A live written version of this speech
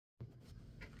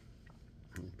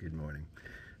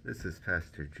This is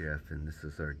Pastor Jeff, and this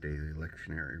is our daily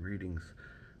lectionary readings.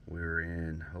 We're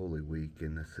in Holy Week,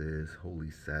 and this is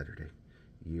Holy Saturday,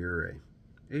 Year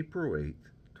A, April 8th,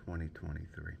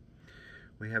 2023.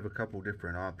 We have a couple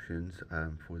different options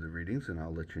for the readings, and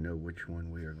I'll let you know which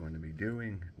one we are going to be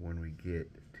doing when we get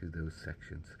to those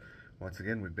sections. Once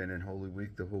again, we've been in Holy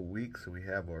Week the whole week, so we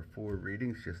have our 4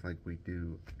 readings just like we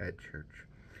do at church.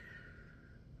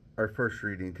 Our first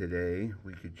reading today,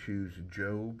 we could choose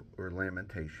Job or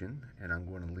Lamentation, and I'm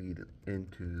going to lead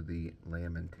into the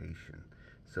Lamentation.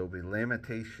 So it'll be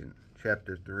Lamentation,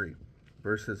 chapter 3,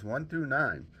 verses 1 through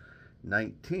 9,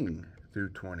 19 through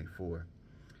 24.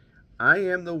 I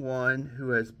am the one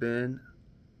who has been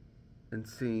and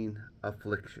seen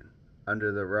affliction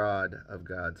under the rod of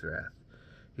God's wrath.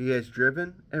 He has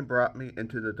driven and brought me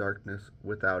into the darkness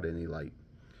without any light.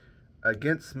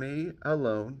 Against me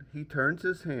alone he turns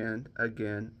his hand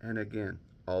again and again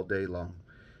all day long.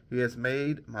 He has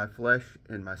made my flesh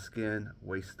and my skin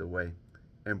waste away,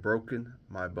 and broken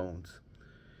my bones.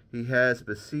 He has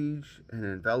besieged and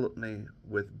enveloped me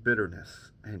with bitterness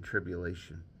and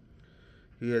tribulation.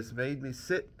 He has made me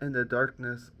sit in the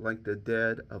darkness like the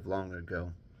dead of long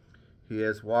ago. He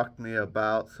has walked me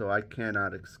about so I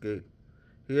cannot escape.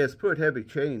 He has put heavy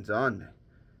chains on me.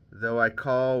 Though I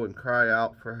call and cry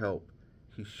out for help,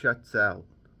 he shuts out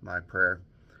my prayer.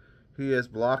 He has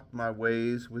blocked my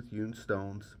ways with hewn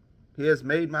stones. He has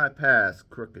made my paths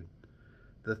crooked.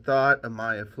 The thought of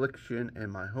my affliction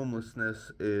and my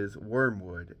homelessness is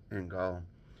wormwood and gall.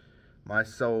 My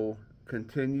soul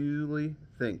continually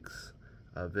thinks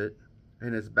of it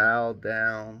and is bowed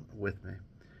down with me.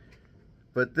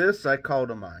 But this I call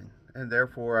to mind, and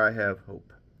therefore I have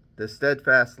hope. The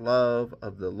steadfast love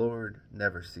of the Lord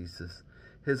never ceases.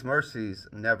 His mercies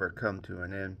never come to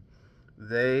an end.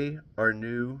 They are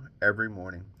new every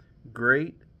morning.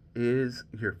 Great is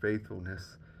your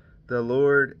faithfulness. The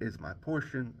Lord is my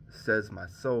portion, says my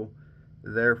soul.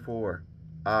 Therefore,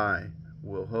 I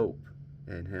will hope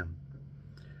in him.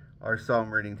 Our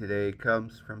psalm reading today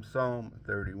comes from Psalm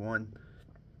 31,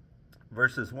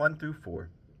 verses 1 through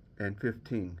 4 and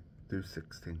 15 through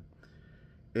 16.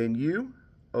 In you,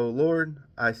 O Lord,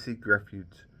 I seek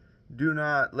refuge. Do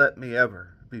not let me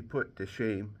ever be put to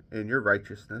shame. In your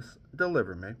righteousness,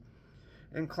 deliver me.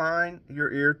 Incline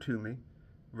your ear to me.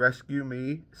 Rescue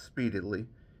me speedily.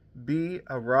 Be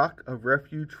a rock of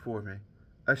refuge for me,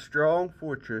 a strong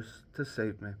fortress to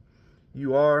save me.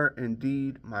 You are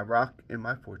indeed my rock and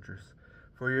my fortress.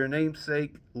 For your name's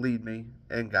sake, lead me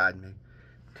and guide me.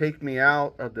 Take me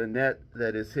out of the net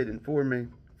that is hidden for me,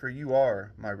 for you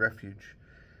are my refuge.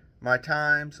 My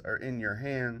times are in your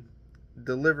hand.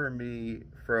 Deliver me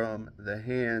from the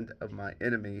hand of my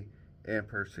enemy and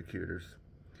persecutors.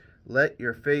 Let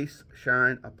your face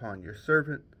shine upon your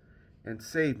servant, and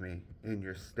save me in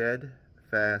your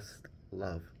steadfast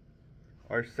love.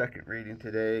 Our second reading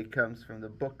today comes from the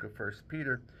book of 1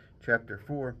 Peter, chapter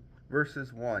 4,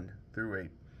 verses 1 through 8.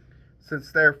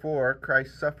 Since therefore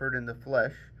Christ suffered in the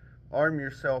flesh, arm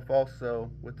yourself also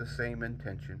with the same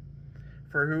intention.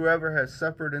 For whoever has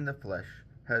suffered in the flesh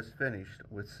has finished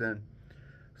with sin,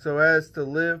 so as to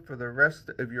live for the rest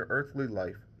of your earthly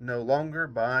life, no longer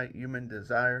by human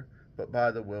desire, but by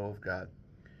the will of God.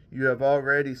 You have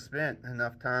already spent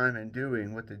enough time in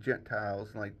doing what the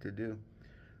Gentiles like to do,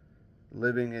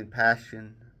 living in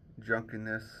passion,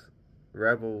 drunkenness,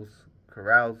 revels,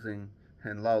 carousing,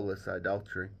 and lawless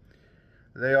idolatry.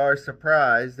 They are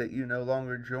surprised that you no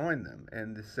longer join them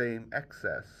in the same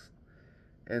excess,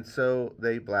 and so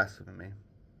they blaspheme me.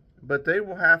 But they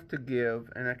will have to give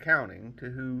an accounting to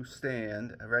who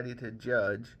stand ready to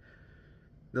judge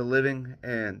the living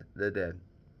and the dead.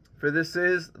 For this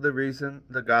is the reason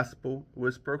the gospel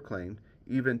was proclaimed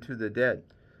even to the dead,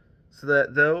 so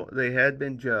that though they had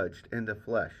been judged in the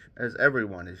flesh, as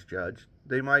everyone is judged,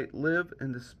 they might live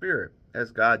in the spirit,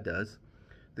 as God does.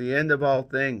 The end of all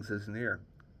things is near.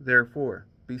 Therefore,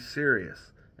 be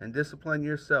serious and discipline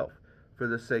yourself for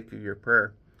the sake of your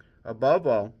prayer. Above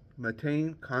all,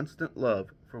 maintain constant love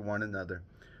for one another,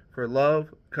 for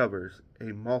love covers a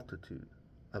multitude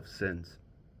of sins.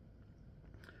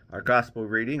 Our gospel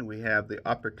reading, we have the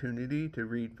opportunity to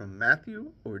read from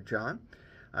Matthew or John.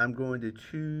 I'm going to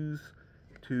choose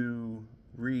to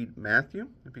read Matthew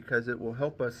because it will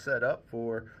help us set up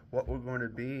for what we're going to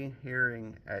be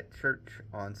hearing at church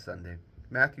on Sunday.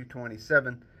 Matthew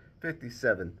 27,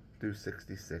 57 through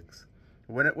 66.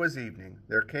 When it was evening,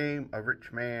 there came a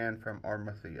rich man from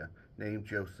Arimathea named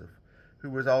Joseph, who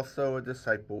was also a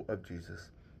disciple of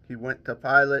Jesus. He went to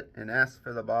Pilate and asked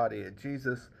for the body of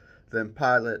Jesus. Then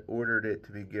Pilate ordered it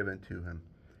to be given to him.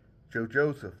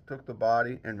 Joseph took the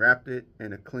body and wrapped it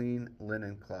in a clean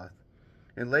linen cloth,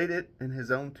 and laid it in his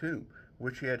own tomb,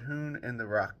 which he had hewn in the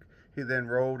rock. He then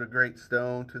rolled a great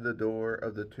stone to the door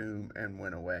of the tomb and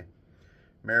went away.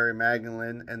 Mary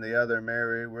Magdalene and the other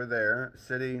Mary were there,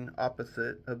 sitting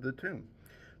opposite of the tomb.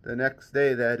 The next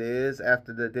day, that is,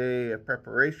 after the day of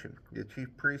preparation, the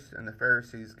chief priests and the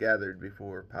Pharisees gathered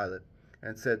before Pilate,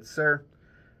 and said, "Sir,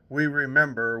 we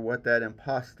remember what that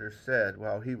impostor said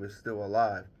while he was still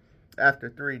alive. After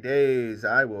 3 days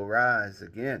I will rise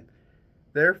again.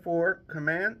 Therefore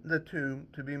command the tomb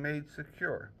to be made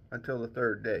secure until the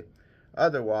 3rd day.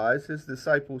 Otherwise his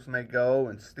disciples may go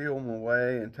and steal him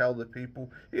away and tell the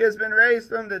people, 'He has been raised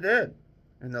from the dead.'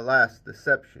 And the last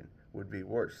deception would be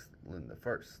worse than the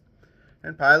first."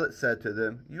 And Pilate said to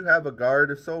them, "You have a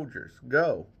guard of soldiers.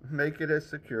 Go, make it as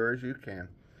secure as you can."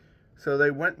 So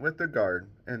they went with the guard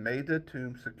and made the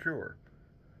tomb secure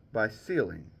by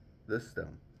sealing the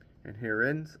stone. And here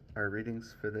ends our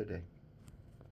readings for the day.